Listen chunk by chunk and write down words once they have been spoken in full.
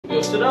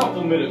Yo, sit down for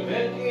a minute,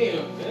 man.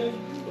 Damn, man.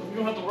 You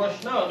don't have to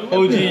rush now, dude.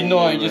 OG, no,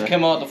 I just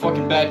came out the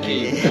fucking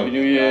Batcave. Happy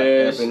New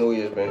Year's. Happy New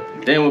Year's, man.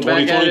 Then we're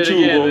back at it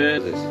again,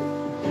 man.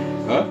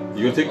 Huh?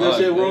 You gonna take that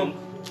shit, bro? You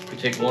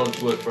take 1 or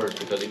 2 at first,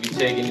 because if you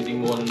take anything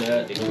more than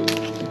that, they cook.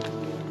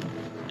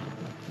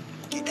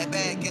 Get that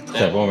bag, get the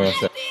Check, one man.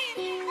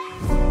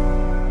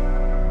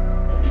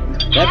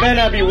 That better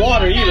not be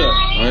water either.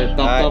 Alright,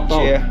 stop.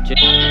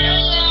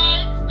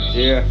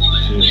 Yeah.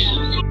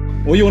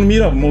 Where you wanna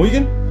meet up,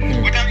 Mohegan?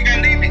 What time you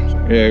gotta leave me?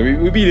 Yeah,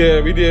 we be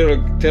there. We there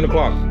like 10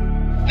 o'clock.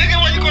 Nigga,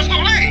 why you go so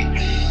late?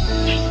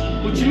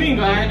 What you mean,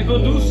 guy? I had to go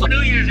do something.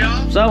 New Year's,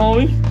 y'all. What's up,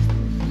 homie?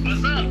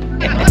 What's up?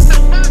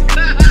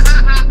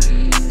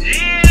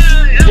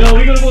 Yeah. Yo,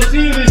 we gonna go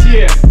see you this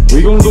year.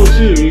 We gonna go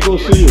see you. We go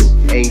see you.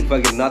 Ain't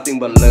fucking nothing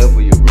but love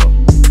for you, bro.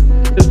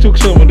 Just took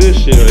some of this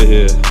shit right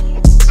here.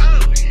 Oh,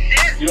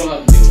 shit. You don't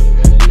have to deal with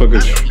it, man.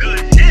 Fuckers. Good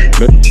shit.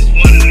 Just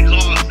wanted to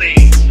call and say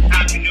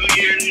Happy New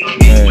Year. You know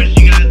what I mean? Wish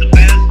you guys the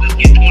best. Let's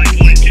get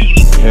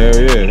 2022. Hell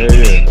yeah.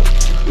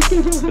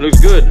 It looks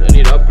good. I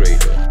need to upgrade,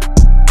 though.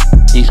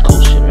 East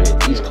Coast shit,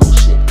 right? East Coast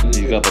shit.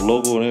 You got the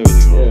logo and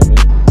everything, bro.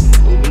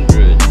 Moving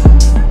bridge.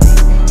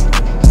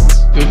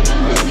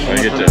 I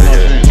get that,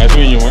 yeah. Nice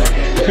meeting you, man.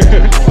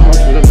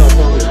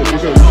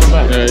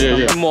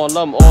 Yeah. I'm on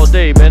them all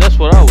day, man. That's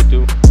what I would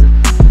do.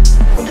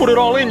 Don't put it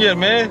all in yet,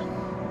 man.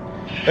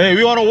 Hey,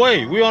 we on our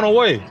way.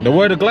 They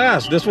wear the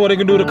glass. That's why they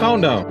can do the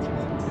countdown.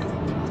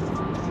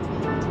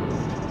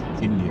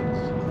 Indians.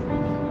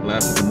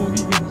 Last of the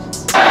Mohegans.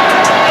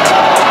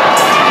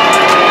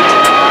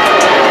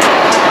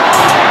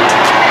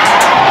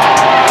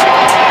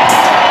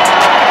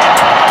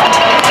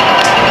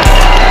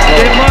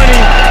 Get money.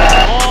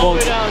 All the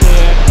way down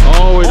there.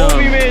 All the way down.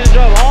 We made the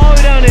drop all the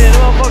way down there.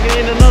 Motherfucking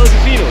in another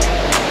casino.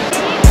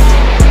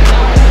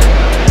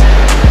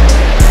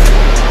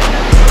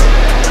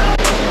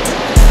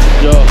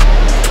 Yo,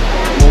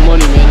 more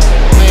money, man.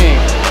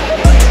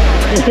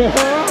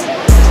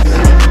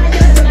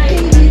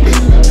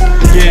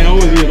 Can't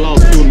always eat a lot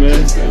of food, man.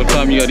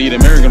 Sometimes you gotta eat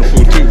American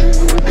food too.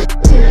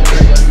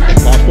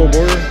 Costco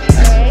burger.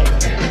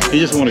 He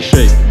just want to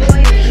shake. You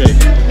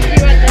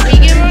want the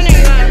vegan one or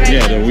you want regular?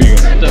 Yeah, the vegan.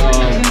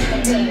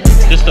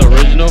 Just the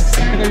original. Oh,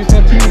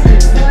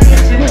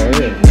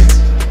 yeah.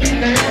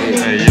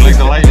 Hey, you like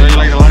the light? You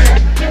like the light?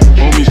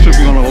 Homie's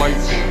tripping on the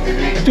lights.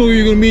 I told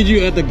you gonna meet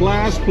you at the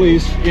glass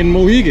place in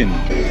Mohegan.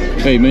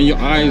 Hey man, your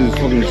eyes is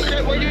fucking.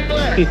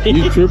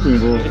 You tripping,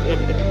 bro.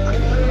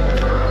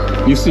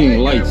 You seeing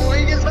lights.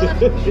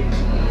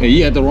 Hey,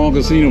 you at the wrong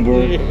casino,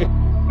 bro.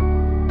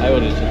 I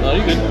would have. Oh,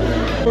 you good?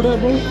 For that,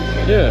 bro?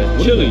 Yeah,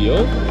 chili,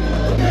 yo.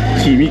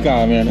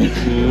 Chimica, man.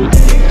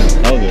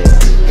 Oh, there.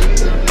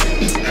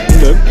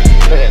 Good.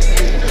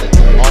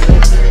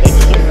 Awesome.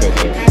 Thank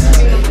you.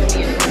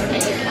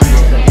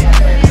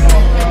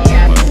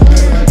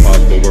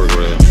 Possible burger,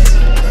 right?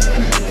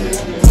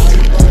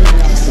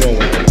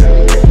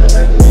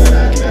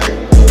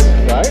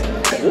 Right?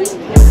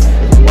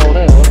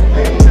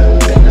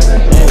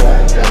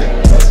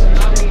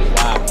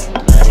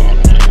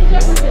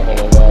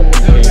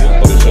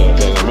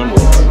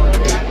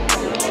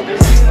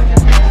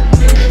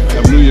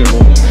 Happy New Year,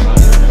 bro.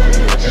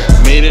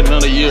 Made it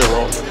another year,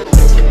 bro.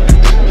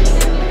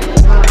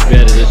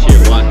 Better this year,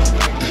 watch.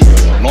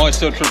 No, I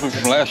still tripping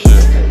from last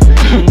year.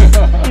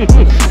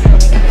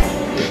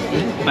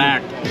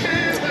 Back.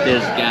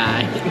 This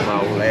guy.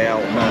 Màu leo.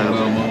 Man.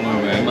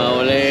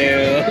 Màu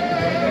leo.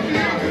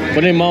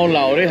 What is màu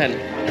lẩu đấy hẳn?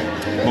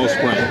 Most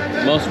Sprite.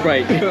 Màu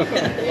Sprite.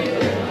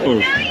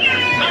 Oh.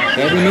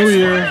 Happy New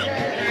Year.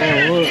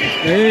 Oh, look.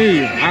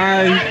 Hey,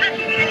 hi.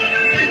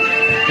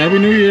 Happy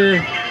New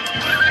Year.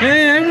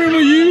 Hey, I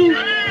remember you.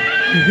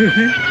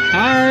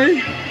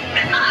 Hi.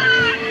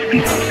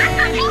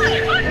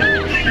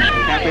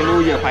 Happy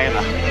New Year, phải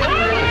là?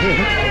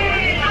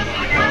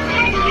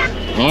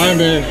 All right,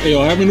 man. Hey,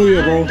 yo, Happy New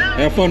Year, bro.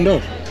 Have fun,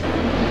 though.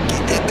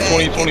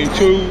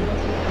 2022.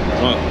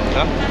 Huh?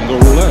 I'm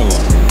gonna roll that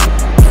one.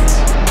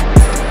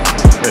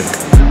 Hey.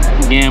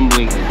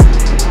 Gambling.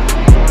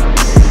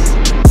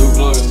 Two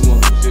plugs and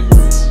 1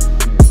 cigarette.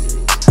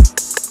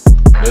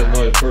 That's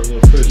my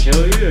personal fish.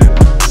 Hell yeah.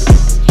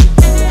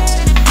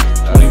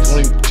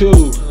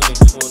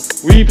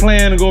 2022. We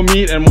plan to go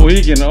meet at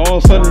Mohegan. All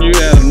of a sudden, you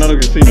at another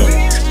casino.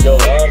 Yo,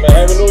 man,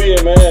 Happy New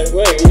Year, man.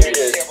 Wait,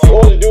 we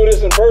always do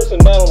this in person,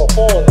 not on the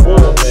phone.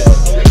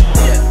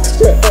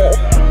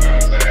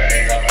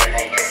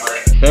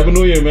 Happy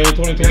New Year, man.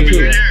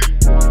 2022.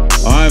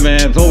 All right,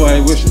 man. It's over. I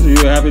wish you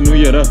a Happy New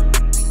Year, though.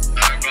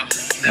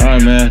 All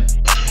right, man.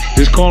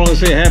 Just call and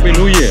say Happy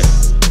New Year.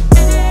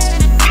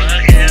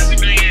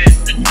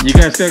 You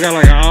guys still got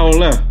like an hour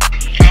left.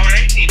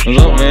 What's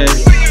up, man?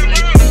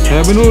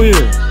 Happy New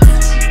Year.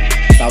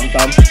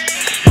 Tắm.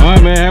 All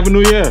right, man. Happy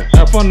New Year.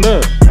 Have fun,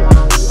 though.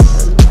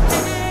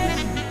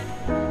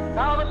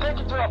 Now I'm gonna take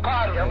you to a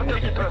party.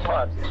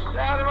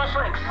 Yeah, they're my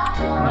friends.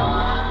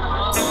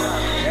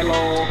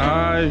 Hello.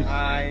 Hi.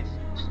 Hi.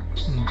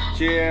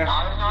 Cheer.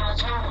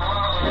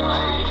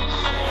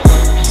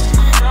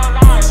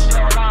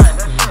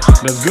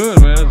 That's good,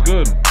 man. That's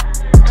good.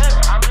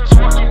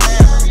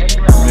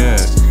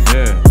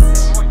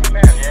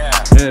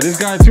 this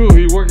guy too.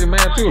 He working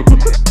mad too.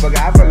 Fuck,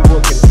 I fucking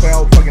working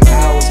 12 fucking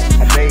hours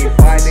a day,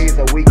 5 days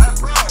a week,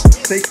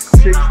 6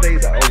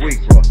 days a week,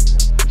 bro.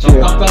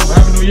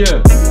 Happy New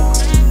Year.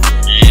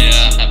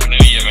 Yeah, Happy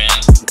New Year, man.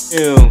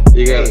 Yeah,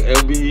 you got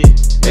LB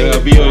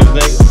on his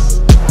neck.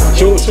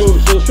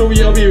 Show me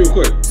your LB real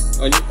quick.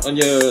 On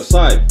your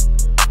side.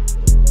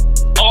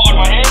 Oh, on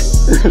my head?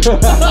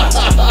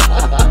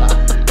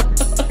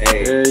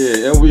 Hey,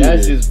 Yeah, LB.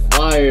 That's just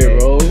fire,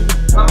 bro.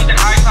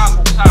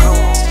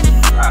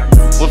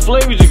 What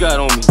flavors you got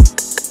on me?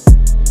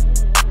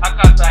 I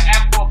got the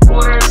apple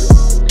porter,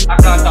 I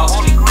got the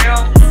Holy Grail,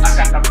 I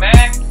got the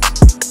Mac,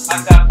 I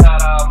got the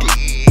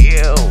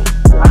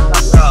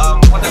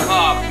what they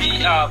call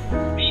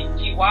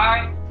BTY,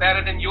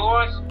 better than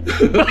yours.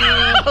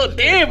 Oh,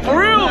 damn, for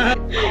real?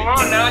 Come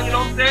on now, you know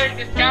what I'm saying?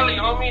 This Cali,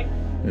 homie.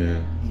 Yeah.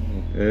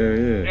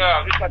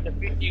 Yeah, we got the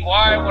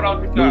BTY. What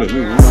else we got?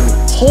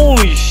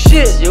 Holy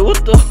shit, yo,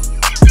 what the?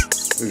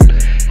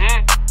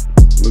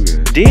 Look at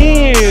it.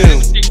 Damn.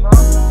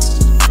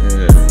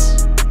 Yeah.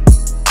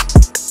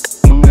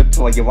 I'm gonna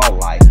tell you all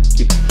like,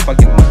 keep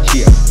fucking my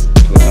cheer.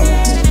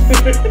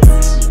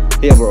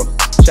 Here, bro.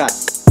 Shot.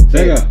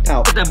 Take a.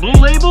 Out. That blue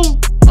label?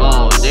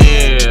 Oh,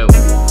 damn.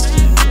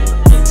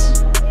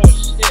 Oh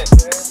shit,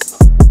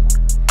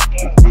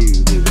 You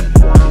do that.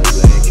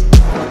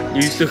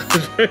 You still.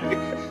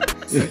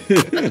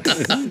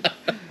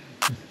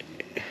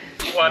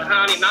 What,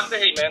 honey? Not the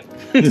hate, man.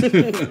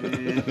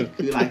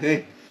 You like,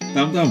 hey?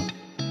 Thumb.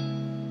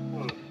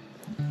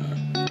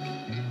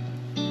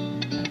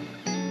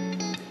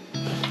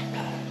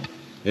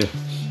 Yeah.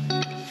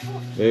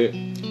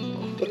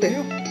 What the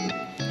hell?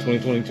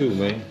 2022,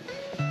 man.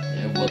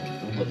 Yeah, I'm about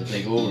to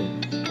take over.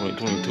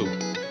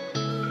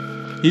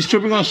 2022. He's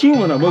tripping on shoe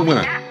now. Look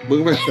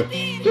at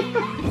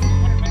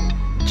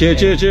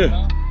Cheer.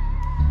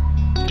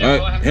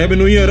 Alright, Happy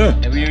New Year, though.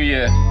 Happy New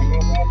Year.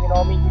 You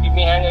know me, you give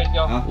me hangers,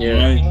 yo. Yeah.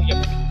 Happy New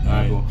Year.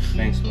 Alright, cool.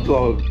 Thanks, bro.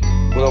 So,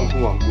 what I'm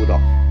doing, good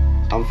dog.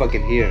 I'm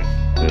fucking here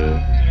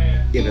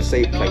in a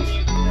safe place.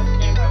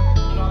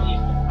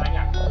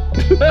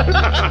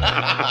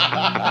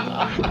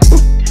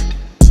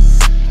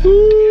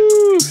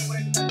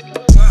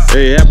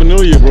 Hey, Happy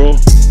New Year, bro.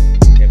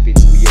 Happy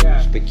New Year,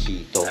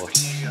 Spechito.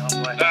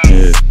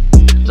 Yeah.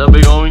 What's up,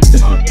 big homie? Yeah.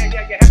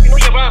 Happy New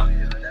Year, bro.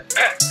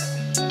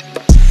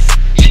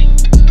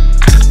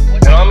 You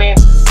know what I mean?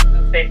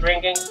 Stay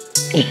drinking.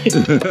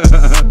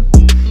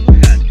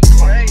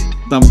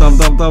 Thumb.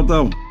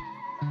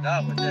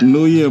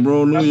 New Year,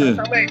 bro. New Year.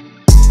 Thumb.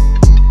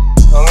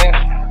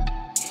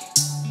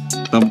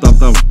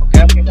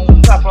 Okay,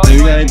 what's up, bro? Hey,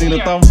 you got anything to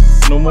thumb?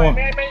 No more.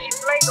 Man,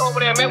 it's late over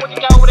there, man. What you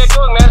got over there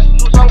doing, man? You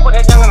song put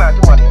that young and I do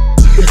it.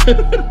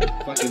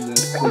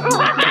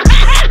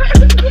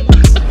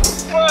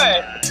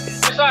 What?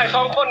 Besides,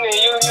 song put me,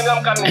 you know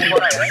I'm coming for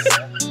that.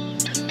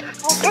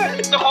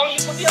 The whole you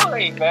put the other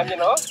eight, man, you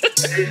know? I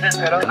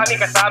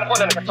need a sound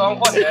put and a song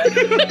put, man.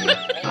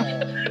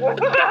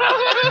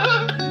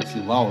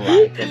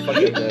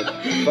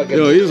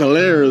 Yo, he's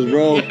hilarious,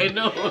 bro. I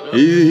know.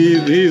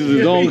 He's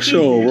his own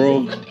show,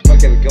 bro.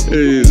 Fucking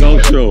His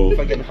own show.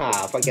 fucking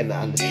high, fucking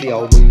and the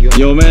CEO.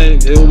 Yo, man,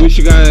 wish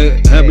you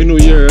guys Happy New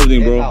Year,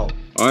 everything, bro.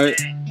 Alright?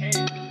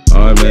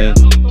 Alright, man.